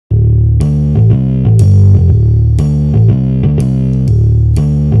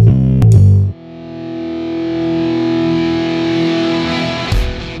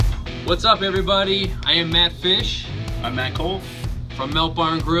What's up, everybody? I am Matt Fish. I'm Matt Cole. From Melt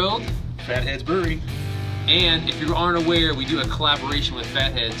Barn Grilled. Fatheads Brewery. And if you aren't aware, we do a collaboration with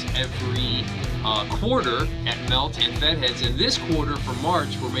Fatheads every quarter at Melt and Fatheads. And this quarter for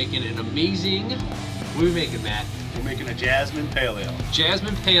March, we're making an amazing, what are we making, Matt? We're making a Jasmine Pale Ale.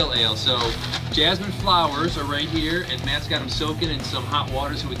 Jasmine Pale Ale. So jasmine flowers are right here, and Matt's got them soaking in some hot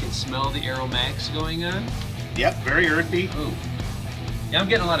water so we can smell the aromatics going on. Yep, very earthy. Ooh. Yeah, I'm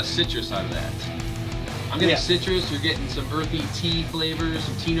getting a lot of citrus out of that. I'm getting citrus, you're getting some earthy tea flavors,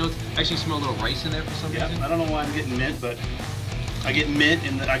 some tea notes. I actually smell a little rice in there for some reason. I don't know why I'm getting mint, but I get mint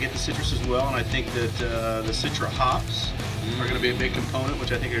and I get the citrus as well, and I think that the Citra hops are going to be a big component,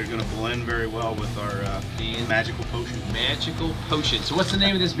 which I think are going to blend very well with our magical potion. Magical potion. So what's the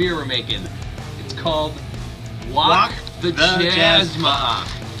name of this beer we're making? It's called Wok the Jasbah.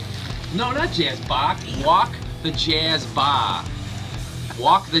 No, not Jasbah. Wok the Jasbah.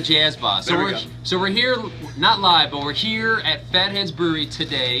 Wok the Jasbah. So we're here, not live, but we're here at Fatheads Brewery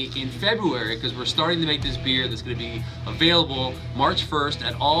today in February because we're starting to make this beer that's going to be available March 1st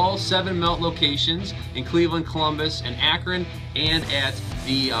at all 7 Melt locations in Cleveland, Columbus, and Akron, and at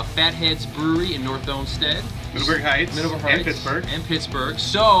the Fatheads Brewery in North Olmsted. Middleburg Heights. And Pittsburgh. And Pittsburgh.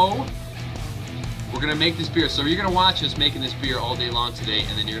 So we're going to make this beer. So you're going to watch us making this beer all day long today,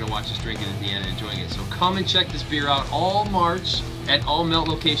 and then you're going to watch us drinking it at the end and enjoying it. So come and check this beer out all March at all Melt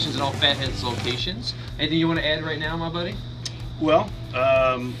locations and all Fatheads locations. Anything you want to add right now, my buddy? Well,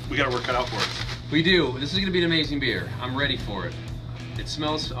 we got to work cut out for it. We do. This is going to be an amazing beer. I'm ready for it. It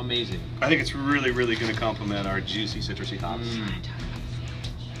smells amazing. I think it's really, really going to complement our juicy, citrusy hops.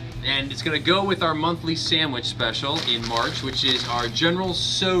 And it's going to go with our monthly sandwich special in March, which is our General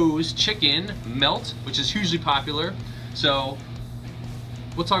Tso's Chicken Melt, which is hugely popular. So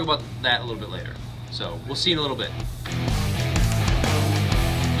we'll talk about that a little bit later. So we'll see you in a little bit.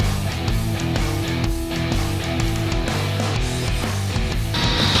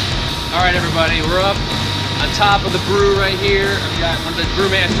 All right, everybody, we're up on top of the brew right here. I've got one of the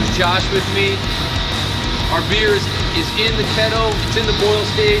Brewmasters, Josh, with me. Our beer is in the kettle, it's in the boil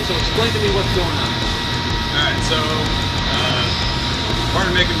stage, so explain to me what's going on. Alright, so part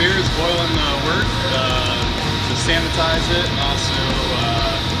of making beer is boiling wort to sanitize it, and also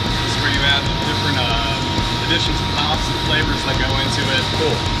this is where you add the different additions of hops and flavors that go into it.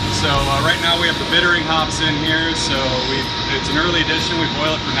 Cool. So right now we have the bittering hops in here, so it's an early addition, we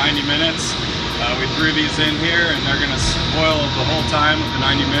boil it for 90 minutes. We threw these in here, and they're going to boil the whole time of the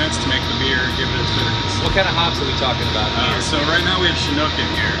 90 minutes to make the beer and give it its bitterness. What kind of hops are we talking about here? So right now we have Chinook in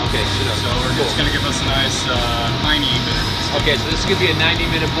here. Okay, Chinook. So it's going to give us a nice piney bitterness. Okay, so this is going to be a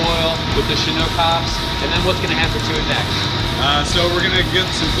 90-minute boil with the Chinook hops, and then what's going to happen to it next? So we're going to get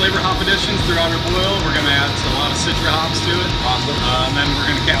some flavor hop additions throughout our boil. We're going to add a lot of Citra hops to it. Awesome. And then we're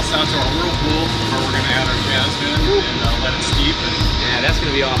going to cast out to our whirlpool, where we're going to add our Jasmine and let it steep. Yeah, that's going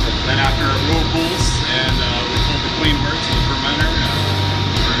to be awesome. Then after our whirlpools, and we pull the clean wort to the fermenter,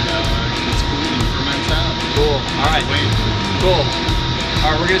 where it gets cool and ferments out. Cool. All right. Cool.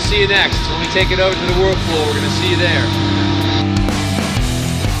 All right, we're going to see you next. When we take it over to the whirlpool, we're going to see you there.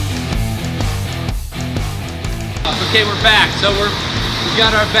 Okay, we're back. So we've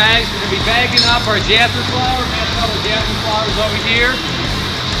got our bags. We're going to be bagging up our jasmine flower. Matt's got our jasmine flowers over here.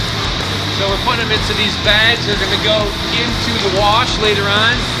 So we're putting them into these bags. They're going to go into the wash later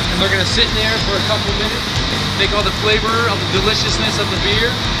on, and they're going to sit in there for a couple minutes, make all the flavor of the deliciousness of the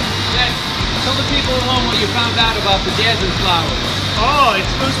beer. Then tell the people at home what you found out about the jasmine flower. Oh, it's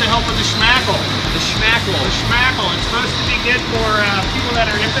supposed to help with the schmackle. The schmackle. The schmackle. It's supposed to be good for people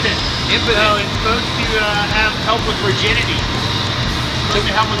that are impotent. Impotent. So it's supposed to help with virginity. It's supposed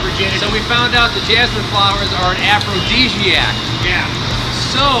to help with virginity. So we found out the jasmine flowers are an aphrodisiac. Yeah.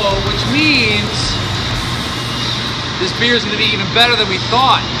 So, which means this beer is going to be even better than we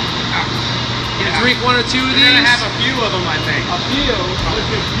thought. Can you drink one or two of these? We're going to have a few of them, I think. A few?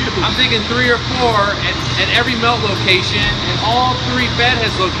 I'm thinking 3 or 4 at every Melt location, and all 3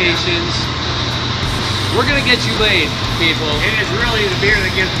 Fatheads locations. We're going to get you laid, people. It is really the beer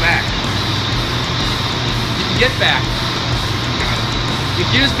that gives back. You can get back. It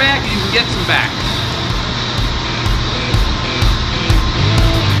gives back, and you can get some back.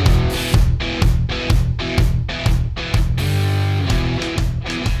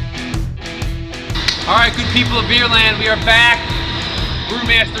 All right, good people of Beerland, we are back.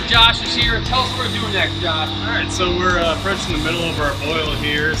 Brewmaster Josh is here. Tell us what we're doing next, Josh. All right, so we're approaching the middle of our boil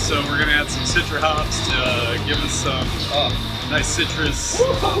here, so we're going to add some Citra hops to give us some nice citrus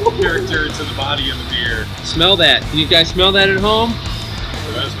character to the body of the beer. Smell that. Can you guys smell that at home?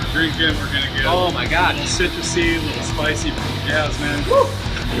 So as we're drinking, we're going to get oh my God, a little citrusy, a little spicy from the Jasmine.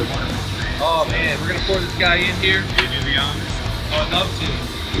 Oh man, we're gonna pour this guy in here. Do you do the honors? Oh, I'd love to.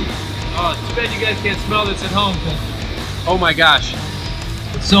 Oh, it's too bad you guys can't smell this at home. Oh my gosh.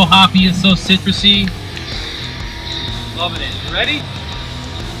 It's so hoppy and so citrusy. Loving it. You ready?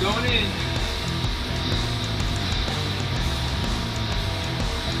 Going in.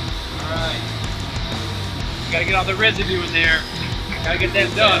 Alright. Gotta get all the residue in there. Gotta get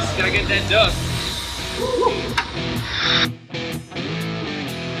that dust. Gotta get that dust.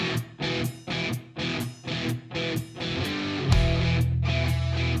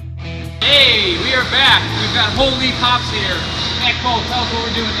 Hey, we are back. We've got whole leaf hops here. Matt Cole, tell us what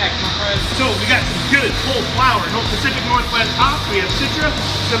we're doing next, my friend. So we got some good whole flower, whole Pacific Northwest hops. We have Citra,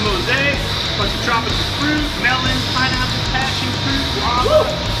 some mosaic, a bunch of tropical fruit, melon, pineapple, passion fruit, guava.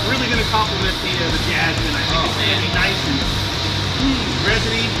 Really going to complement the jasmine. I think it's going to be nice and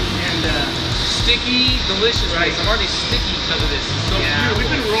resiny and sticky, delicious. Right. I'm already sticky because of this. It's so beautiful. We've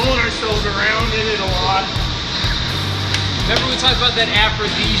been rolling ourselves around in it a lot. Remember we talked about that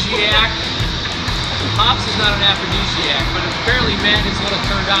aphrodisiac? Hops is not an aphrodisiac, but apparently Matt is a little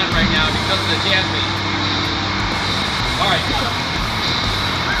turned on right now because of the jasmine. Alright.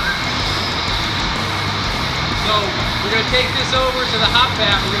 So we're going to take this over to the hop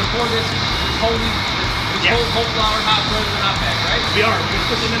vat. We're going to pour this whole flower hops right in the hop vat, right? We are. We're going to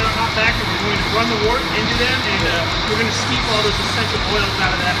put them in our hop vat and we're going to run the wort into them and we're going to steep all those essential oils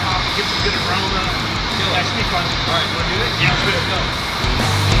out of that hop and get some good aroma. That should be fun. Alright, you want to do it? Yeah, let's go.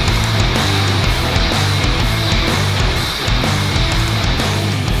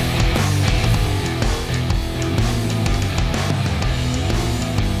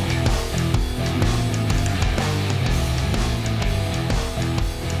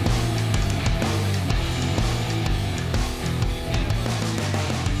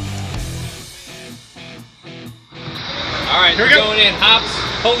 Alright, we're going in. Hops,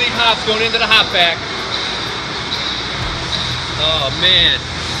 whole leaf hops going into the hop vat. Oh man.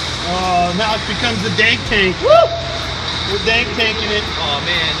 Oh, now it becomes the dank tank. Woo! We're dank tanking it. Oh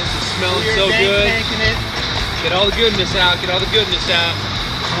man, this is smelling so dank good. Tanking it. Get all the goodness out. Get all the goodness out.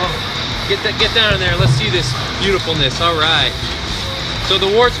 Oh, get down in there. Let's see this beautifulness. All right. So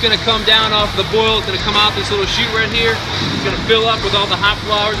the wort's gonna come down off the boil. It's gonna come out this little chute right here. It's gonna fill up with all the hop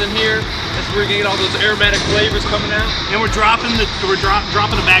flowers in here. That's where we're gonna get all those aromatic flavors coming out. And we're dropping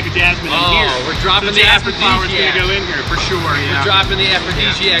dropping a bag of jasmine in here. Oh, we're dropping the jasmine flowers aphrodisiac. gonna go in here for sure. We're dropping the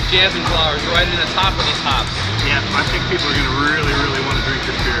aphrodisiac jasmine flowers right in the top of these hops. Yeah, I think people are gonna really, really want to drink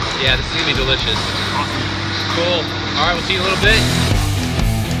this beer. Yeah, this is gonna be delicious. Awesome. Cool. All right, we'll see you in a little bit.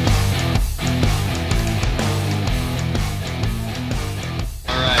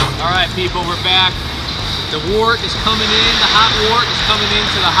 All right, people, we're back. The wort is coming in. The hot wort is coming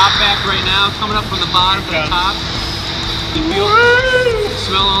into the hop vat right now. Coming up from the bottom to the top. You feel,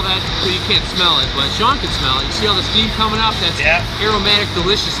 smell all that? Well, you can't smell it, but Sean can smell it. You see all the steam coming up? That's aromatic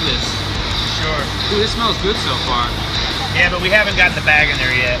deliciousness. Sure. Ooh, this smells good so far. Yeah, but we haven't gotten the bag in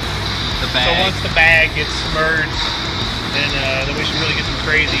there yet. The bag. So once the bag gets submerged, then we should really get some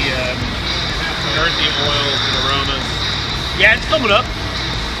crazy Earthy oils and aromas. Yeah, it's coming up.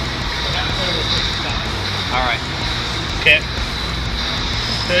 All right. Okay.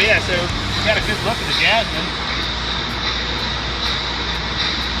 So yeah, so we got a good look at the jasmine.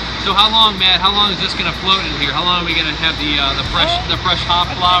 So how long, Matt? How long is this going to float in here? How long are we going to have the fresh hop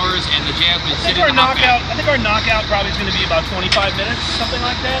flowers and the jasmine sit in the hop vat? I think our knockout probably is going to be about 25 minutes, something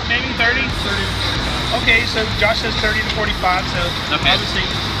like that, maybe 30. 30. Okay, so Josh says 30 to 45. So okay. Obviously,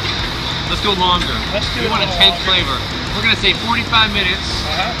 let's go longer. Let's do it. We want intense flavor. We're going to say 45 minutes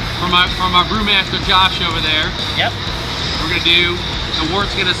from our brewmaster Josh over there. Yep. We're going to do, the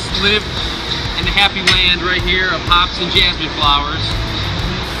wort's going to live in the happy land right here of hops and jasmine flowers.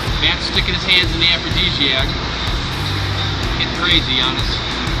 Matt's sticking his hands in the aphrodisiac. Getting crazy on us.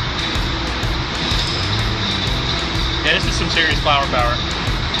 Yeah, this is some serious flower power.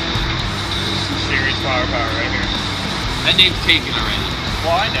 This is some serious flower power right here. That name's taken already.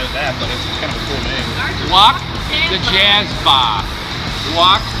 Well, I know that, but it's kind of a cool name. Wok the Jasbah.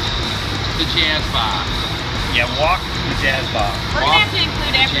 Wok the Jasbah. Yeah, Wok the Jasbah. We're going to have to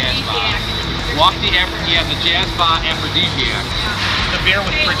include aphrodisiac. Wok the Jasbah aphrodisiac. The beer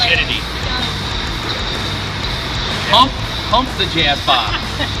with frigidity. Hump the Jasbah.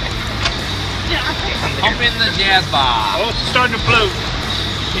 Hump in the Jasbah. Oh, it's starting to float.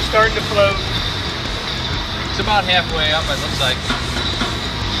 He's starting to float. It's about halfway up, it looks like.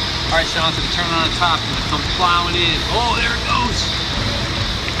 All right, Sean, so we turn it on the top and it comes plowing in. Oh, there it goes.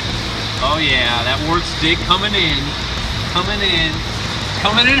 Oh yeah, that wort stick coming in. Coming in.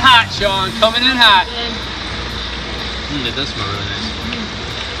 Coming in hot, Sean. Coming in hot. It does smell really nice.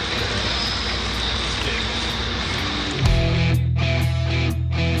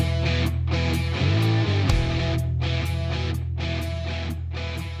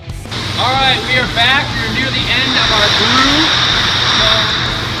 we are back. We're near the end of our brew. So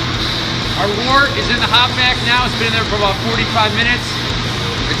our wort is in the hop vac now. It's been in there for about 45 minutes.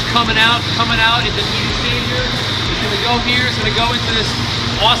 It's coming out into the heating stage here. It's gonna go here. It's gonna go into this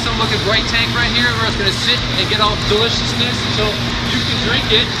awesome looking bright tank right here where it's gonna sit and get all deliciousness until you can drink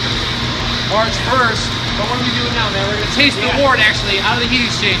it March 1st. But what are we doing now, man? We're gonna taste the wort actually out of the heat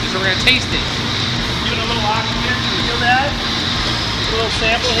exchanger. So we're gonna taste it. Give it a little oxygen. Feel that? A little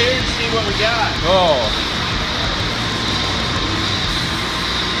sample here and see what we got. Oh,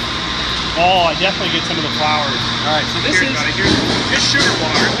 I definitely get some of the flowers. All right, so this is It's sugar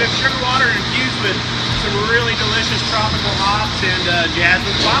water. We have sugar water infused with some really delicious tropical hops and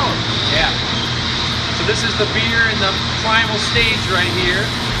jasmine flower. yeah. So this is the beer in the primal stage right here.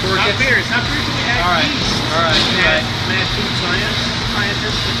 It's not beer. It's not beer till we add yeast. All right. Mad food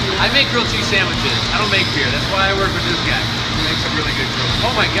scientist, if you will. I make grilled cheese sandwiches. I don't make beer. That's why I work with this guy. He makes some really good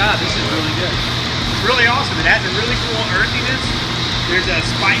grilled. Oh my God, this is really good. It's really awesome. It has a really cool earthiness. There's a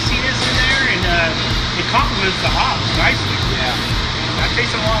spiciness in there, and it complements the hops nicely. Yeah. I've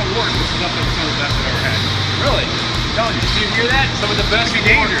tasted a lot of wort. This is up there with some of the best I've ever had. Really? I'm telling you. Did you hear that? Some of the best. It could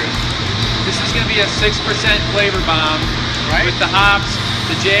be dangerous. This is going to be a 6% flavor bomb, Right. With the hops,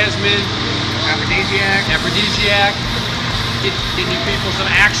 the jasmine, Aphrodisiac. Getting you people some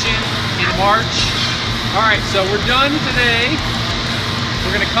action in March. All right, so we're done today.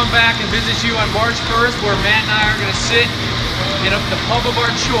 We're going to come back and visit you on March 1st, where Matt and I are going to sit in the pub of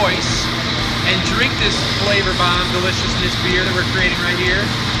our choice and drink this flavor bomb deliciousness beer that we're creating right here,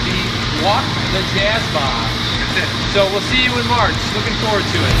 the Wok the Jasbah. So we'll see you in March. Looking forward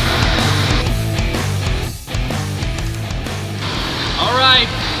to it. All right,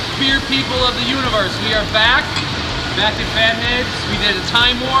 beer people of the universe, we are back at Fatheads. We did a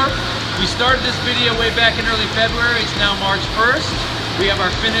time warp. We started this video way back in early February. It's now March 1st. We have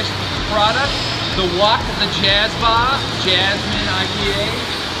our finished product, the Wok the Jasbah Jasmine IPA.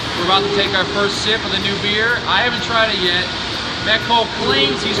 We're about to take our first sip of the new beer. I haven't tried it yet. Matt Cole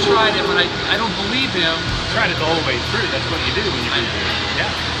claims he's tried it, but I don't believe him. Tried it the whole way through. That's what you do when you do beer.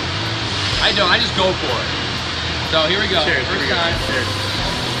 Yeah. I don't. I just go for it. So here we go. Cheers. First time. Cheers.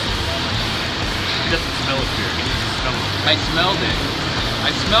 He doesn't smell it beer. He needs to smell it. I smelled it. I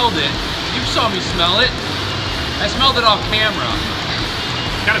smelled it. You saw me smell it. I smelled it off camera.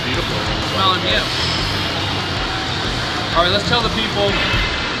 It's kind of beautiful. Smelling him. All right, let's tell the people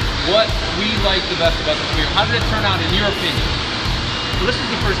what we like the best about the beer. How did it turn out in your opinion? Well, this is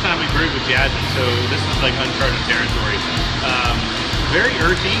the first time we brewed with Jasmine, so this is like uncharted territory. Very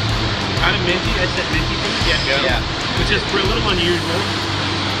earthy, kind of minty. I said minty from the get-go, Yeah. which is a little unusual.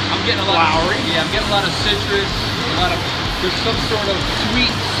 I'm getting a lot Flowery. I'm getting a lot of citrus, there's some sort of sweet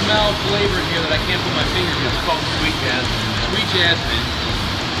smell flavor in here that I can't put my fingers on. It's called sweet jasmine. Sweet jasmine.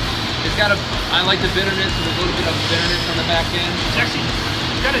 It's got I like the bitterness, and a little bit of bitterness on the back end.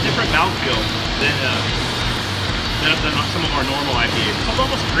 It's got a different mouthfeel than some of our normal IPAs. It's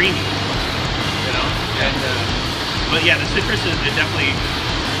almost creamy, you know. Yeah. And but yeah, the citrus is definitely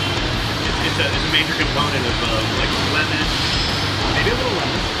it's a major component of like lemon, maybe a little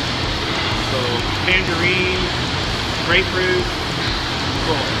lemon. So tangerine, grapefruit.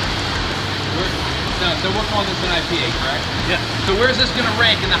 Cool. So we're calling this an IPA, correct? Yeah. So where's this going to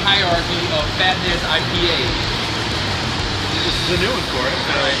rank in the hierarchy of Fatheads IPAs? This is a new one for us.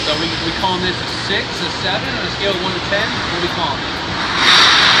 All right, so we calling this a 6, a 7, on a scale of 1 to 10? What are we calling it?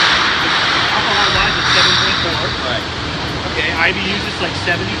 Alcohol-wise, it's 7.4. Right. Okay, IBU's is like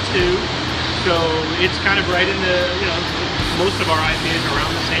 72. So it's kind of right in the, most of our IPAs are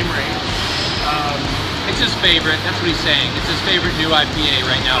around the same range. It's his favorite. That's what he's saying. It's his favorite new IPA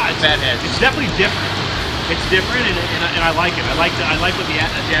right now from Fatheads. It's definitely different. It's different, and I like it. I like what the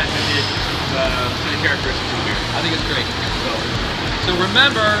Jasmine did to the characteristics of the beer. I think it's great. So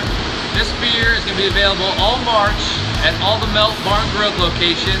remember, this beer is going to be available all March at all the Melt Barn Grill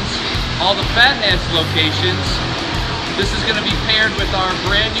locations, all the Fatheads locations. This is going to be paired with our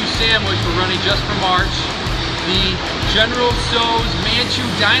brand new sandwich we're running just for March. The General Tso's Manchu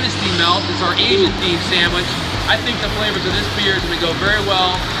Dynasty Melt is our Asian themed sandwich. I think the flavors of this beer is going to go very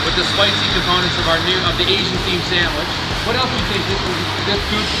well with the spicy components of the Asian themed sandwich. What else do you think this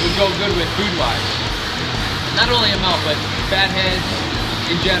food would go good with food-wise? Not only a melt, but Fatheads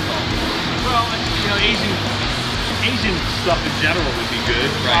in general. Well, Asian stuff in general would be good.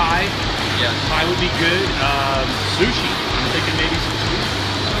 Right. Pie. Yes. Pie would be good. Sushi. I'm thinking maybe some sushi.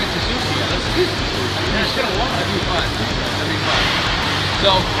 Let's get to sushi. Yeah, let's do some sushi. It's been a while. That'd be fun. That'd be fun.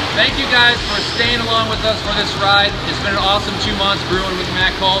 So thank you guys for staying along with us for this ride. It's been an awesome 2 months brewing with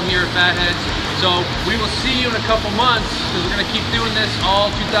Matt Cole here at Fatheads. So we will see you in a couple months because we're going to keep doing this all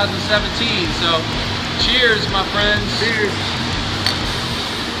 2017. So cheers, my friends. Cheers.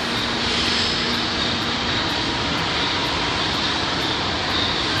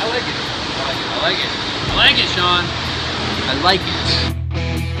 I like it. I like it. I like it. I like it, Sean. I like it.